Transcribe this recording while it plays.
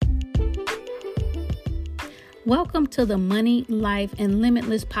Welcome to the Money, Life, and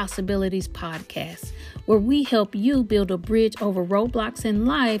Limitless Possibilities podcast, where we help you build a bridge over roadblocks in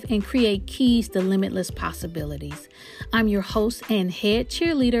life and create keys to limitless possibilities. I'm your host and head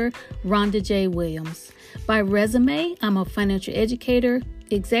cheerleader, Rhonda J. Williams. By resume, I'm a financial educator,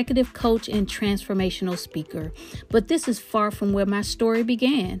 executive coach, and transformational speaker. But this is far from where my story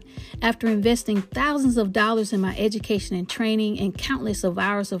began. After investing thousands of dollars in my education and training and countless of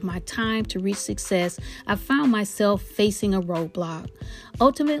hours of my time to reach success, I found myself facing a roadblock.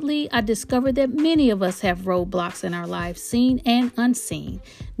 Ultimately, I discovered that many of us have roadblocks in our lives, seen and unseen.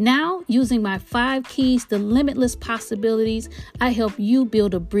 Now, using my 5 keys to limitless possibilities, I help you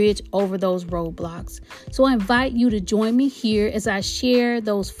build a bridge over those roadblocks. So I invite you to join me here as I share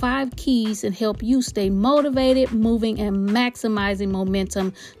those 5 keys and help you stay motivated, moving, and maximizing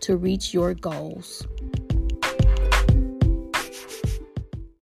momentum to reach your goals.